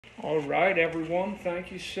All right, everyone.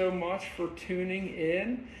 Thank you so much for tuning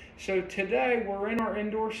in. So today we're in our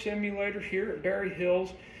indoor simulator here at Berry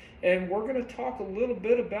Hills, and we're going to talk a little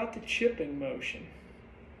bit about the chipping motion.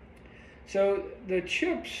 So the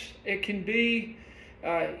chips, it can be,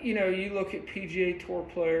 you look at PGA Tour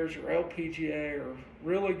players or LPGA or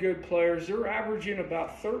really good players, they're averaging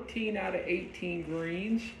about 13 out of 18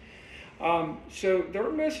 greens. So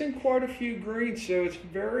they're missing quite a few greens, so it's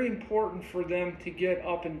very important for them to get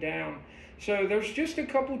up and down. So there's just a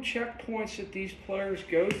couple checkpoints that these players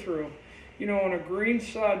go through. On a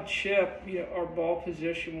greenside chip, our ball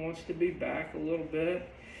position wants to be back a little bit.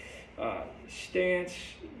 Stance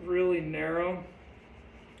really narrow.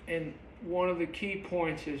 And one of the key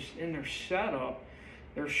points is in their setup,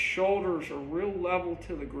 their shoulders are real level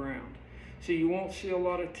to the ground. So you won't see a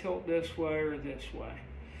lot of tilt this way or this way.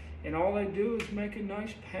 And all they do is make a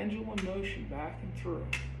nice pendulum motion back and through.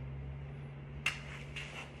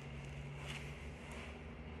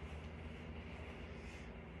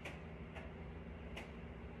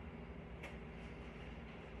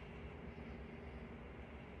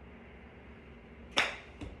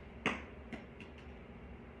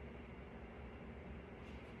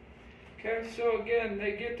 Okay, so again,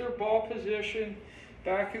 they get their ball position,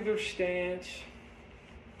 back of their stance,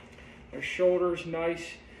 their shoulders nice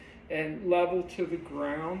and level to the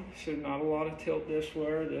ground, so not a lot of tilt this way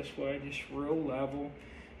or this way, just real level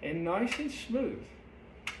and nice and smooth.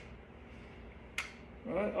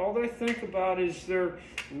 Right? All they think about is their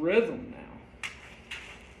rhythm now.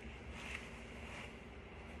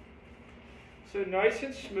 So nice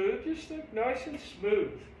and smooth, just think nice and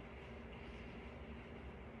smooth.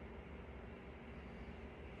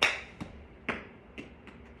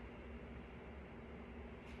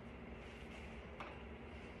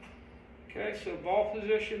 Okay, so ball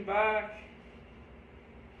position back,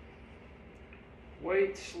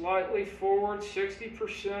 weight slightly forward,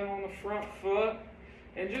 60% on the front foot,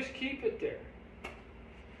 and just keep it there.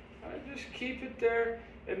 Just keep it there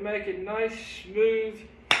and make a nice, smooth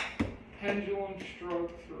pendulum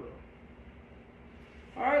stroke through.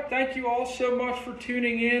 All right, thank you all so much for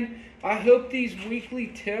tuning in. I hope these weekly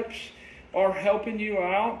tips are helping you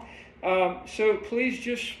out. So please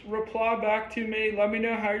just reply back to me. Let me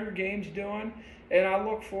know how your game's doing, and I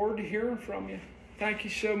look forward to hearing from you. Thank you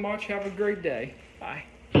so much. Have a great day. Bye.